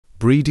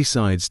Bree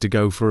decides to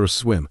go for a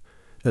swim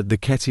at the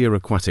Ketia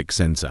Aquatic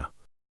Center.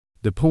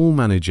 The pool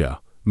manager,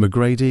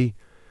 McGrady,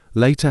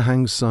 later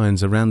hangs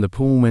signs around the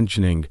pool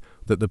mentioning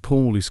that the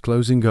pool is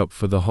closing up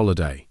for the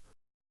holiday.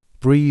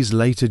 Bree is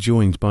later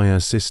joined by her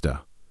sister,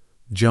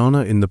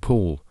 Jana, in the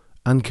pool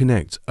and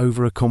connect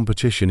over a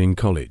competition in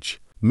college.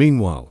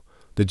 Meanwhile,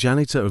 the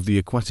janitor of the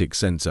aquatic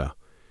center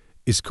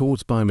is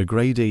caught by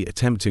McGrady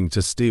attempting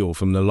to steal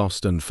from the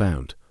lost and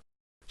found.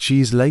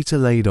 She is later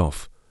laid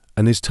off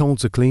and is told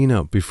to clean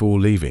up before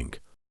leaving.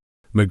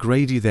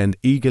 McGrady then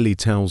eagerly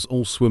tells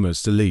all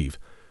swimmers to leave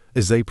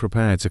as they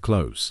prepare to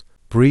close.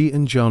 Bree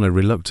and Jana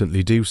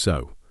reluctantly do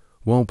so.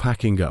 While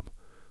packing up,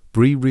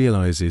 Bree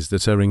realizes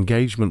that her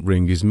engagement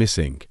ring is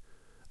missing.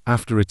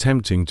 After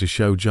attempting to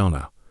show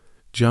Jana,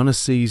 Jana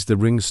sees the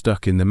ring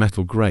stuck in the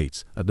metal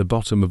grate at the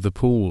bottom of the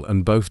pool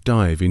and both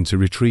dive in to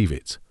retrieve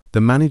it.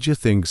 The manager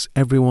thinks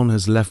everyone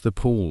has left the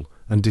pool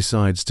and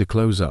decides to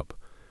close up,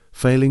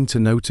 failing to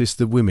notice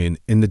the women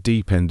in the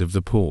deep end of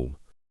the pool.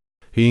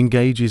 He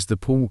engages the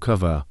pool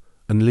cover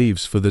and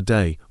leaves for the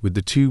day with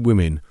the two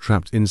women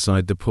trapped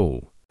inside the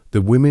pool.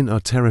 The women are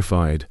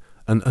terrified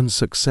and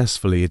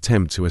unsuccessfully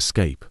attempt to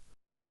escape.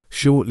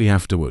 Shortly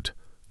afterward,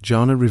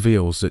 Jana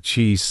reveals that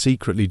she is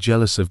secretly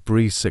jealous of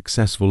Bree's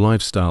successful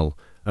lifestyle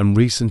and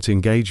recent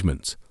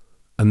engagement,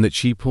 and that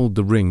she pulled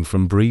the ring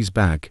from Bree's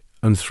bag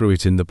and threw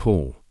it in the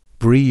pool.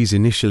 Bree is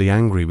initially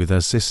angry with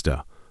her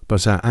sister,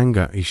 but her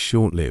anger is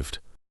short-lived.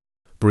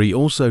 Bree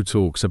also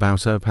talks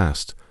about her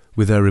past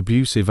with her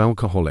abusive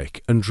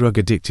alcoholic and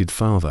drug-addicted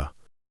father.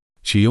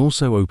 She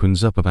also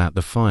opens up about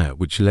the fire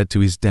which led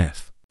to his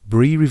death.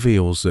 Bree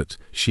reveals that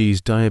she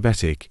is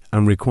diabetic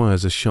and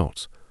requires a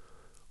shot,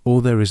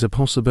 or there is a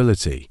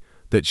possibility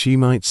that she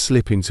might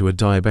slip into a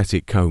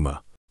diabetic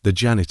coma. The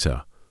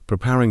janitor,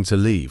 preparing to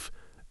leave,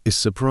 is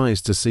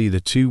surprised to see the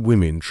two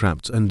women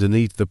trapped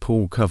underneath the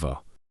pool cover.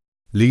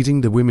 Leading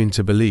the women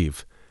to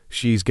believe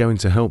she is going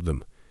to help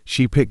them,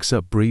 she picks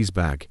up Bree's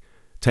bag,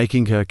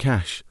 taking her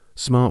cash,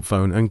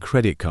 smartphone and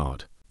credit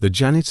card. The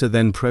janitor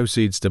then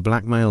proceeds to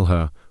blackmail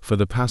her for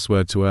the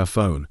password to her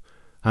phone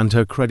and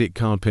her credit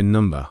card PIN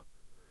number.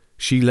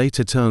 She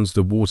later turns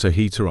the water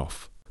heater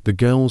off. The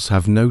girls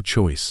have no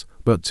choice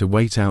but to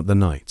wait out the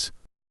night.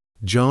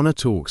 Jana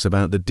talks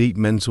about the deep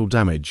mental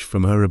damage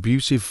from her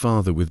abusive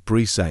father, with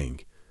Bree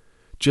saying,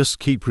 "Just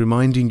keep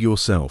reminding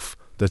yourself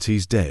that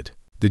he's dead."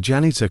 The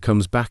janitor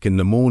comes back in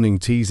the morning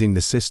teasing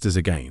the sisters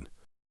again.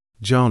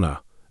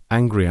 Jana,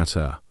 angry at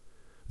her,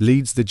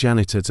 leads the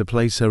janitor to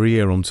place her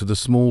ear onto the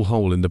small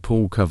hole in the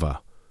pool cover,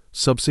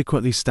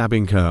 subsequently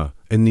stabbing her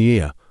in the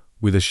ear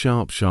with a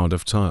sharp shard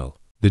of tile.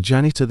 The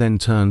janitor then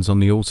turns on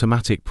the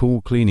automatic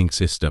pool cleaning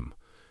system,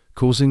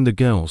 causing the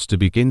girls to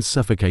begin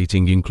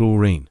suffocating in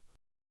chlorine.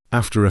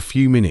 After a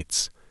few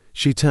minutes,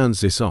 she turns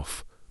this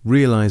off,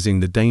 realizing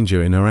the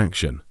danger in her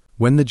action.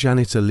 When the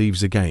janitor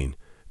leaves again,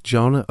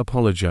 Jana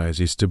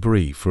apologizes to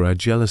Bree for her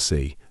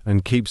jealousy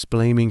and keeps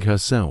blaming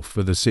herself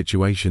for the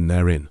situation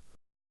they're in.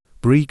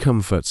 Bree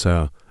comforts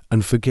her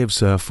and forgives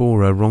her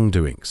for her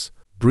wrongdoings.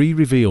 Bree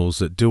reveals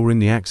that during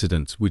the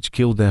accident which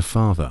killed their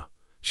father,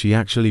 she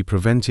actually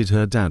prevented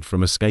her dad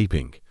from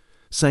escaping,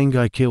 saying,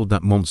 "I killed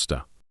that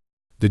monster."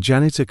 The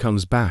janitor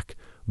comes back,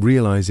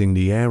 realizing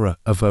the error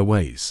of her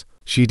ways.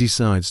 She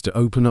decides to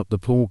open up the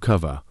pool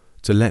cover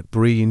to let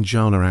Bree and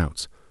Jana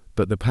out,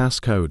 but the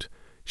passcode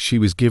she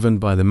was given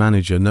by the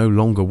manager no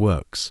longer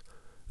works,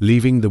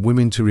 leaving the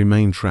women to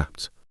remain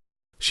trapped.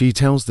 She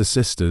tells the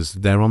sisters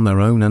they're on their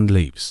own and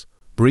leaves.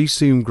 Bree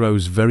soon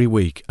grows very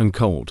weak and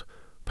cold,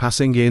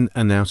 passing in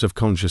and out of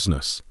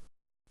consciousness.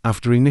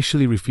 After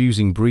initially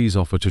refusing Bree's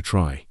offer to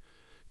try,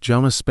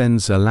 Jana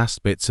spends her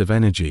last bits of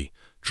energy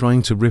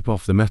trying to rip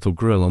off the metal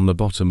grill on the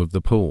bottom of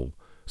the pool,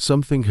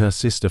 something her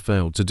sister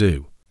failed to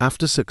do.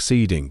 After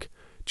succeeding,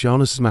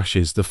 Jana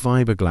smashes the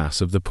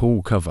fiberglass of the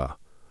pool cover,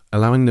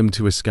 allowing them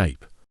to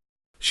escape.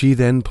 She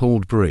then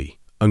pulled Bree,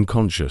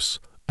 unconscious,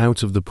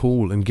 out of the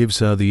pool and gives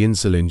her the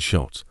insulin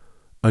shot,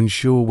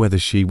 unsure whether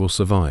she will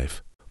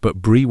survive. But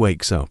Bree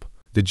wakes up.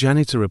 The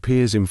janitor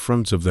appears in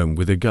front of them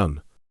with a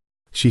gun.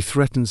 She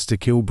threatens to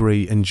kill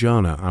Bree and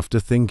Jana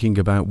after thinking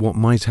about what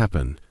might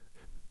happen,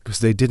 because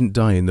they didn't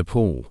die in the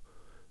pool,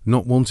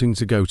 not wanting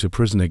to go to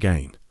prison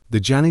again. The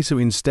janitor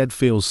instead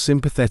feels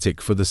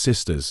sympathetic for the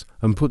sisters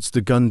and puts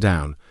the gun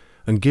down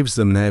and gives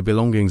them their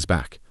belongings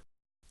back.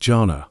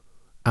 Jana,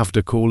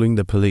 after calling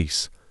the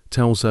police,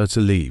 tells her to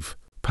leave.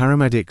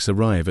 Paramedics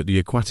arrive at the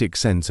aquatic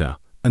center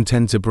and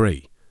tend to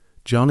Bree.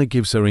 Jana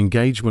gives her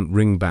engagement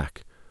ring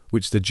back,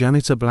 which the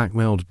janitor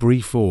blackmailed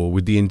Bree for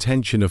with the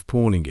intention of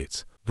pawning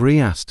it. Bree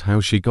asked how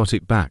she got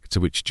it back, to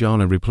which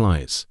Jana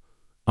replies,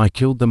 "I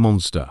killed the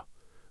monster,"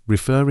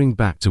 referring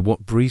back to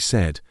what Bree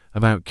said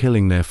about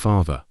killing their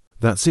father.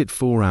 That's it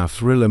for our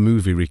thriller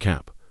movie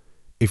recap.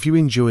 If you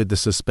enjoyed the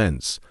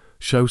suspense,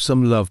 show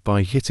some love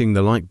by hitting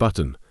the like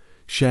button,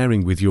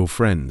 sharing with your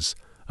friends,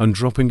 and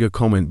dropping a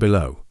comment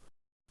below.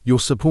 Your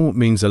support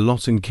means a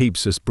lot and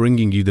keeps us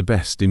bringing you the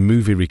best in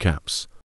movie recaps.